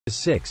The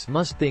 6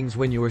 must things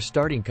when you are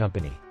starting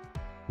company.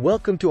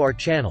 Welcome to our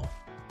channel.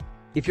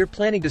 If you're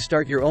planning to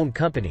start your own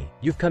company,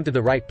 you've come to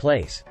the right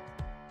place.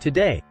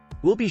 Today,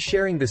 we'll be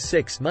sharing the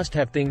 6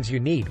 must-have things you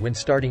need when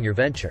starting your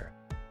venture.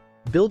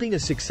 Building a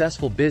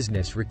successful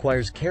business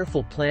requires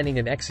careful planning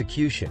and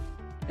execution,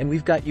 and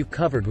we've got you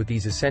covered with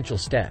these essential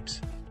steps.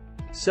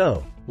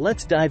 So,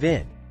 let's dive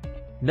in.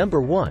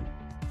 Number 1.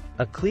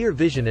 A clear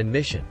vision and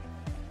mission.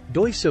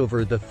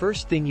 Voiceover: the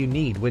first thing you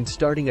need when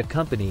starting a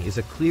company is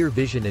a clear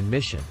vision and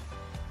mission.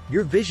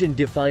 Your vision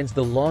defines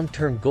the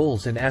long-term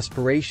goals and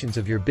aspirations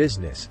of your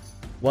business,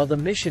 while the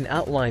mission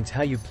outlines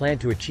how you plan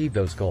to achieve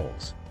those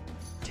goals.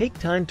 Take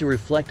time to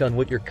reflect on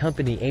what your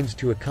company aims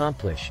to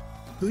accomplish,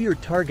 who your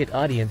target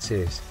audience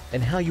is,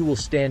 and how you will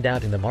stand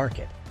out in the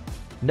market.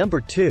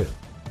 Number 2.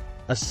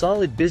 A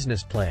solid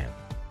business plan.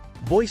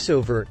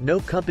 Voiceover: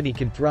 no company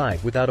can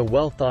thrive without a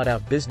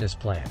well-thought-out business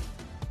plan.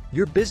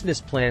 Your business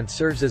plan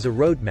serves as a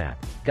roadmap,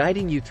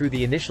 guiding you through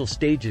the initial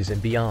stages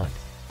and beyond.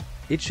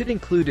 It should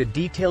include a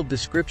detailed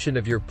description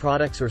of your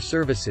products or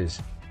services,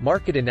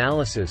 market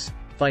analysis,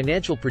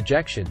 financial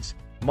projections,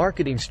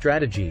 marketing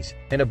strategies,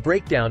 and a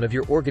breakdown of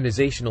your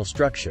organizational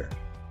structure.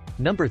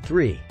 Number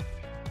 3.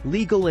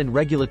 Legal and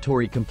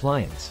regulatory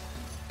compliance.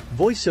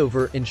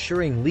 Voiceover: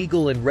 ensuring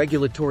legal and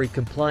regulatory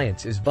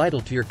compliance is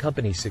vital to your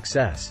company's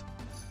success.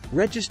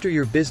 Register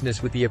your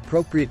business with the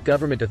appropriate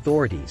government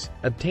authorities,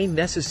 obtain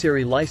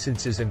necessary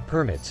licenses and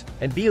permits,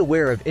 and be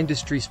aware of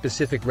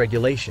industry-specific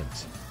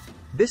regulations.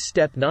 This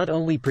step not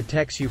only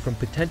protects you from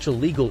potential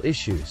legal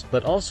issues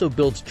but also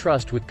builds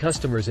trust with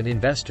customers and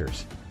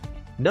investors.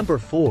 Number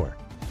 4.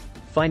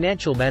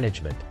 Financial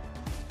management.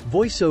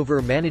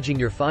 Voiceover: managing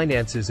your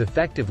finances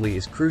effectively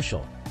is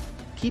crucial.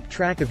 Keep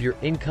track of your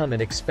income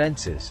and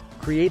expenses,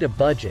 create a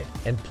budget,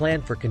 and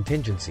plan for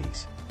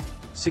contingencies.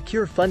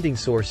 Secure funding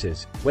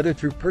sources, whether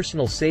through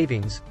personal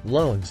savings,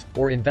 loans,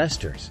 or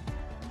investors.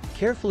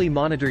 Carefully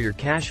monitor your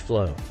cash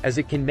flow, as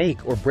it can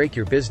make or break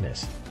your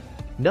business.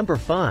 Number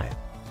 5.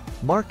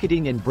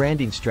 Marketing and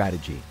branding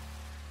strategy.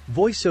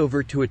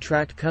 Voiceover: to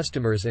attract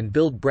customers and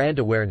build brand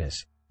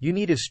awareness, you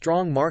need a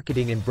strong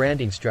marketing and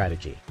branding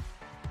strategy.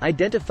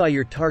 Identify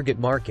your target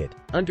market,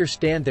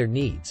 understand their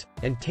needs,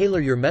 and tailor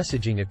your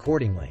messaging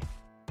accordingly.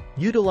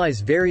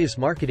 Utilize various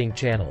marketing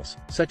channels,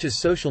 such as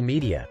social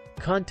media,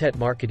 content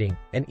marketing,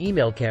 and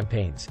email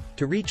campaigns,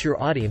 to reach your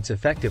audience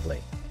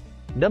effectively.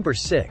 Number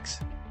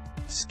 6.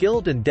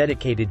 Skilled and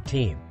dedicated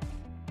team.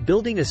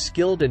 Building a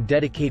skilled and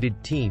dedicated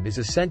team is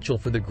essential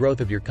for the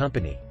growth of your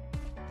company.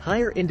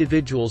 Hire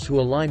individuals who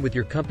align with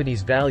your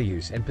company's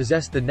values and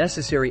possess the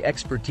necessary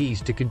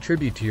expertise to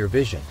contribute to your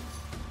vision.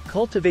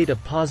 Cultivate a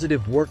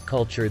positive work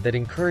culture that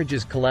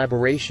encourages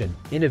collaboration,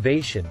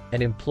 innovation,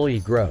 and employee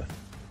growth.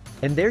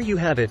 And there you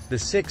have it, the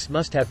 6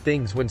 must-have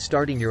things when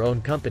starting your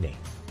own company.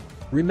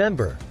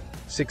 Remember,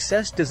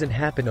 success doesn't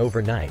happen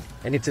overnight,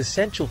 and it's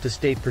essential to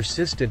stay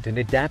persistent and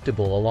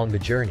adaptable along the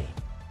journey.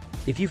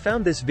 If you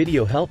found this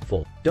video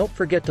helpful, don't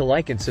forget to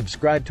like and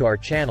subscribe to our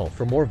channel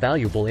for more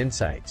valuable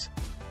insights.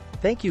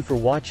 Thank you for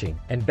watching,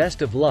 and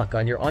best of luck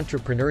on your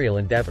entrepreneurial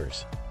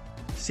endeavors.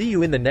 See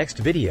you in the next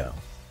video.